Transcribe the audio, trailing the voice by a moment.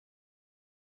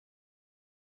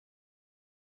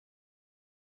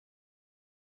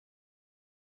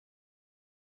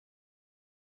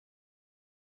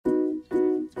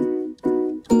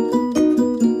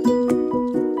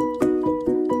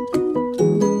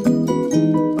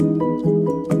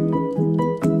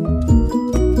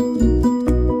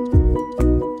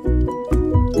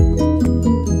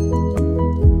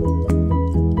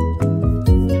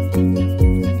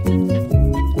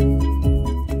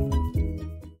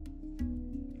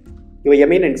Your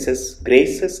Eminences,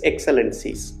 Graces,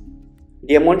 Excellencies,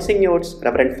 dear Monsignors,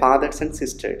 Reverend Fathers and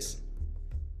Sisters,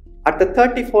 at the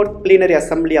 34th Plenary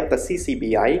Assembly of the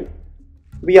CCBI,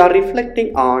 we are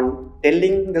reflecting on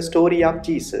telling the story of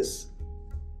Jesus.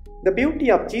 The beauty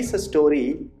of Jesus'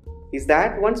 story is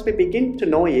that once we begin to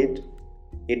know it,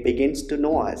 it begins to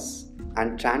know us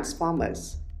and transform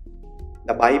us.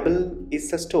 The Bible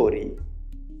is a story.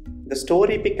 The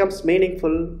story becomes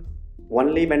meaningful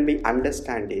only when we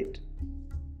understand it.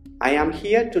 I am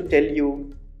here to tell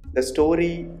you the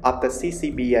story of the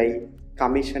CCBI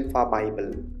Commission for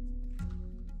Bible.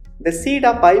 The seed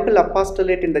of Bible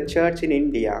apostolate in the church in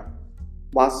India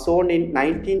was sown in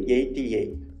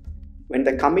 1988 when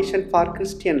the Commission for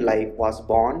Christian Life was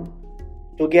born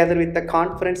together with the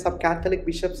Conference of Catholic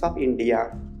Bishops of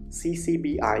India,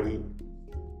 CCBI.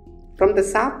 From the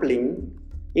sapling,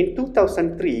 in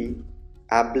 2003,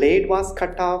 a blade was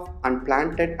cut off and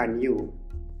planted anew.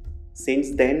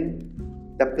 Since then,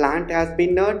 the plant has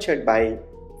been nurtured by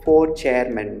 4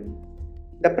 chairmen,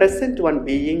 the present one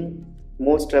being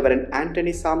Most Reverend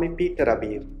Anthony Sami Peter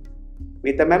Abir,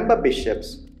 with the member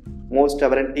bishops Most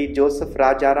Reverend T. Joseph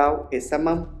Rajarao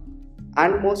SMM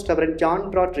and Most Reverend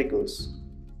John Rodriguez.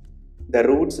 The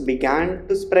roots began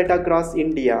to spread across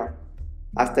India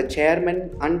as the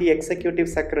chairman and the executive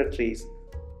secretaries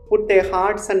put their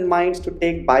hearts and minds to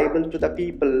take Bible to the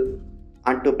people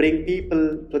and to bring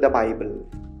people to the Bible.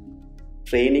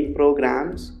 Training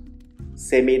programs,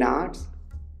 seminars,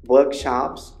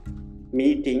 workshops,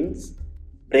 meetings,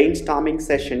 brainstorming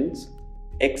sessions,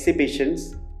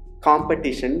 exhibitions,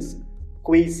 competitions,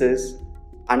 quizzes,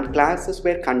 and classes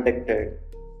were conducted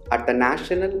at the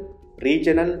national,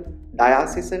 regional,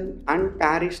 diocesan, and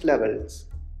parish levels.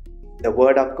 The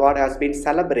Word of God has been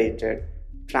celebrated,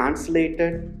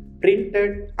 translated,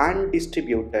 printed, and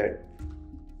distributed.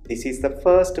 This is the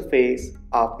first phase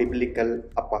of biblical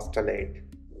apostolate.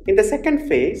 In the second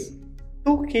phase,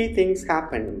 2 key things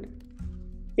happened.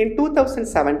 In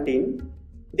 2017,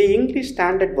 the English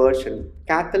Standard Version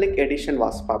Catholic edition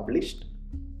was published.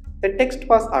 The text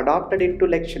was adopted into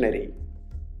lectionary.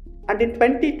 And in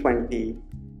 2020,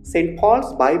 St.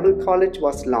 Paul's Bible College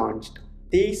was launched.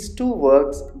 These 2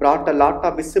 works brought a lot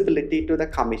of visibility to the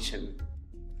Commission.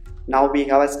 Now we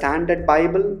have a standard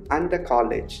Bible and a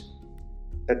college.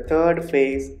 The third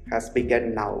phase has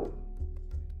begun now.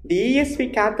 The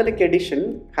ESV Catholic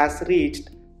edition has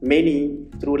reached many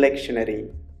through lectionary,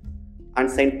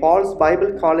 and St. Paul's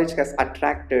Bible College has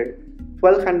attracted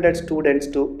 1,200 students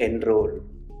to enroll.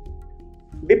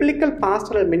 Biblical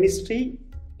pastoral ministry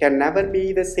can never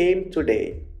be the same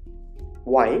today.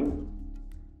 Why?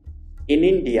 In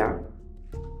India,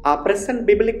 our present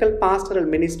biblical pastoral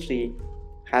ministry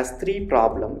has 3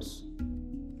 problems.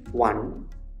 1.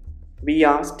 We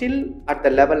are still at the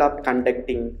level of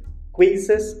conducting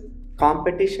quizzes,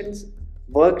 competitions,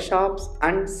 workshops,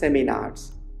 and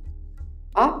seminars.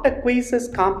 After quizzes,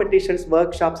 competitions,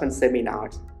 workshops, and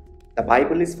seminars, the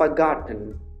Bible is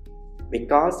forgotten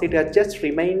because it has just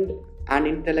remained an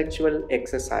intellectual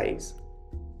exercise.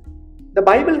 The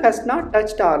Bible has not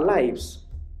touched our lives.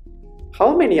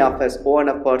 How many of us own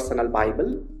a personal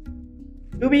Bible?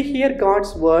 Do we hear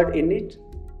God's word in it?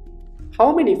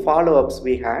 How many follow-ups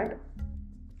we had?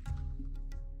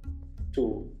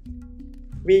 2.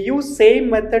 We use same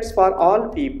methods for all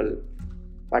people,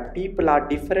 but people are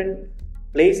different,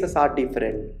 places are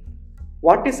different.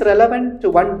 What is relevant to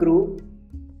one group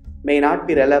may not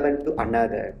be relevant to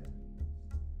another.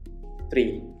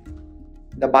 3.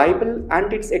 The Bible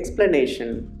and its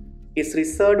explanation is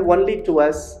reserved only to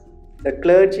us, the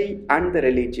clergy and the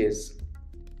religious.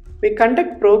 We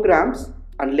conduct programs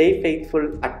and lay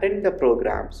faithful attend the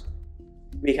programs.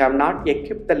 We have not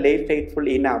equipped the lay faithful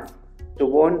enough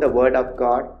to own the Word of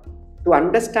God, to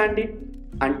understand it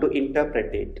and to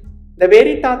interpret it. The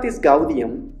Veritatis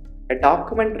Gaudium, a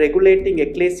document regulating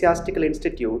ecclesiastical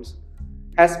institutes,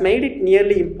 has made it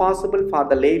nearly impossible for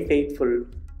the lay faithful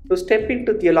to step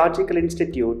into theological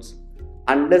institutes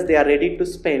unless they are ready to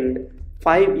spend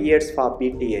 5 years for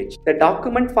BTH. The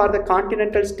document for the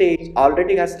continental stage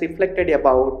already has reflected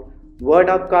about Word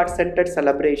of God centered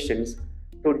celebrations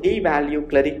to devalue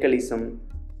clericalism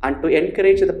and to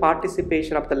encourage the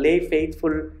participation of the lay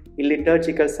faithful in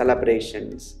liturgical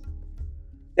celebrations.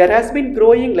 There has been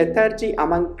growing lethargy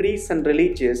among priests and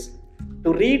religious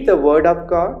to read the Word of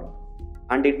God,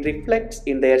 and it reflects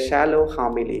in their shallow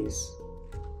homilies.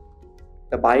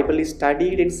 The Bible is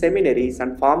studied in seminaries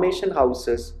and formation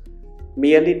houses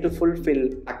merely to fulfill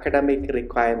academic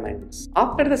requirements.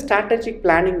 After the strategic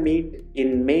planning meet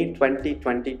in May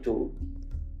 2022,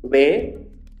 where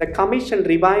the Commission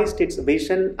revised its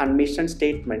vision and mission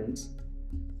statements,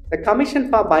 The Commission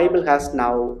for Bible has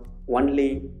now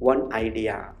only one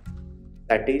idea,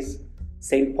 that is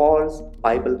St. Paul's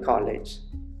Bible College.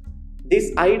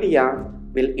 This idea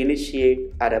will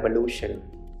initiate a revolution.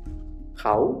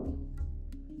 How?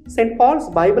 St. Paul's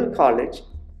Bible College,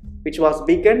 which was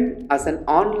begun as an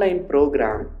online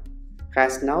program,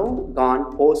 has now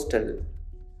gone postal.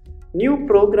 New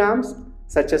programs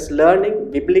such as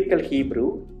learning Biblical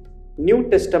Hebrew, New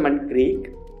Testament Greek,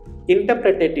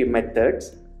 interpretative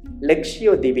methods,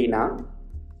 Lectio Divina,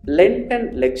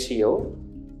 Lenten Lectio,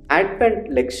 Advent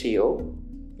Lectio,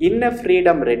 Inner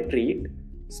Freedom Retreat,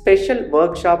 special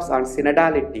workshops on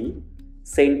synodality,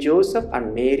 Saint Joseph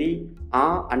and Mary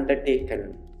are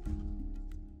undertaken.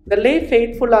 The lay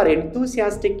faithful are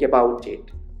enthusiastic about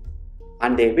it,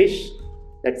 and they wish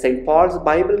that St. Paul's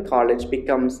Bible College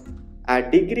becomes a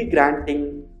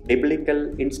degree-granting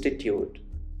biblical institute.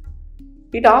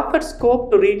 It offers scope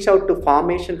to reach out to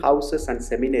formation houses and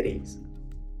seminaries.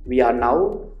 We are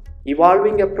now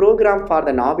evolving a program for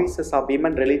the novices of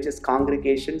women religious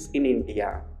congregations in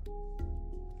India.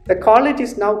 The college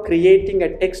is now creating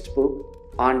a textbook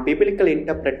on biblical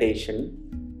interpretation,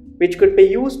 which could be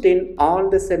used in all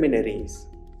the seminaries.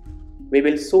 We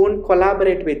will soon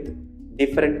collaborate with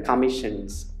different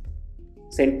commissions.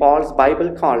 St. Paul's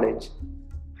Bible College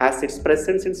has its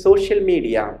presence in social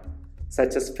media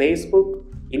such as Facebook,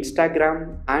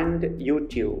 Instagram, and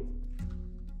YouTube.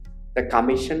 The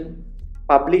Commission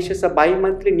publishes a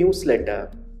bi-monthly newsletter.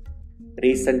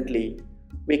 Recently,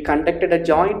 we conducted a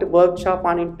joint workshop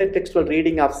on intertextual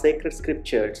reading of sacred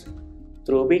scriptures,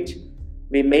 through which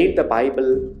we made the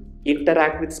Bible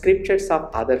interact with scriptures of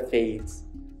other faiths,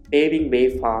 paving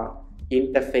way for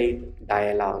interfaith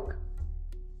dialogue.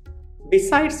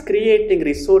 Besides creating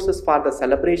resources for the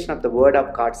celebration of the Word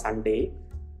of God Sunday,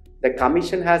 the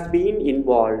Commission has been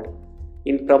involved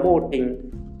in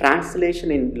promoting translation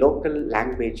in local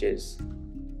languages.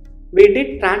 We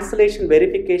did translation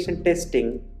verification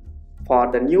testing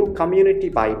for the New Community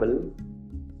Bible,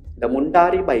 the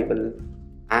Mundari Bible,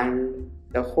 and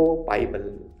the Ho Bible.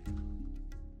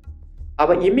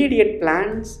 Our immediate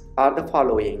plans are the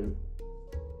following.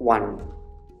 1.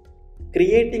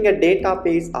 Creating a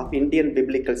database of Indian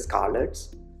biblical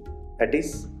scholars, that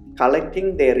is,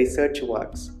 collecting their research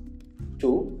works.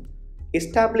 2.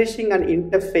 Establishing an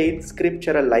interfaith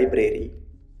scriptural library.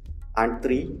 And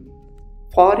 3.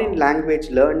 Foreign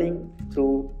language learning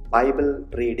through Bible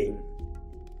reading.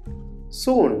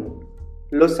 Soon,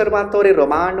 L'Osservatore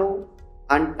Romano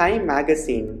and Time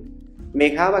magazine may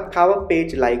have a cover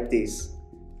page like this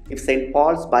if St.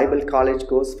 Paul's Bible College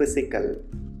goes physical.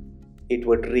 It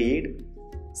would read,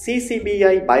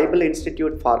 CCBI Bible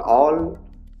Institute for All,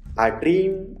 a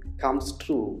dream comes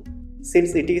true.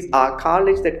 Since it is our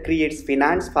college that creates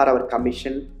finance for our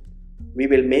commission, we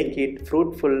will make it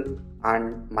fruitful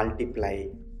and multiply.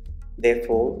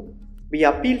 Therefore, we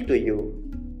appeal to you,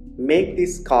 make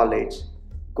this college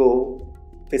go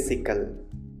physical.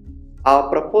 Our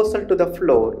proposal to the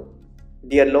floor,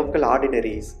 dear local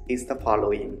ordinaries, is the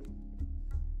following.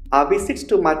 Our visits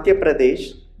to Madhya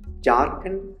Pradesh,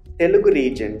 Jharkhand, Telugu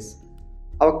regions,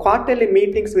 our quarterly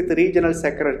meetings with regional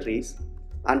secretaries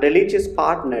and religious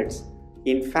partners,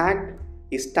 in fact,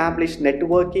 establish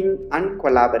networking and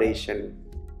collaboration.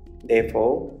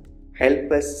 Therefore,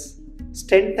 help us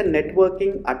strengthen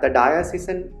networking at the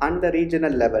diocesan and the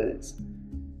regional levels,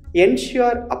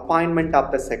 ensure appointment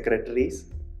of the secretaries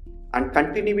and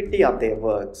continuity of their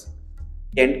works,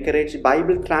 encourage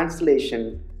Bible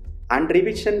translation and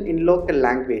revision in local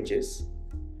languages,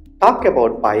 talk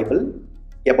about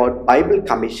Bible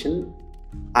Commission,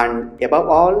 and above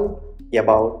all,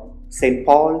 about St.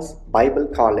 Paul's Bible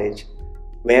College,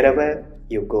 wherever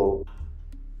you go.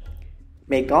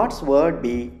 May God's word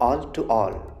be all to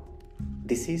all.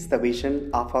 This is the vision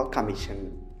of our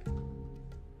commission.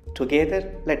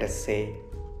 Together, let us say,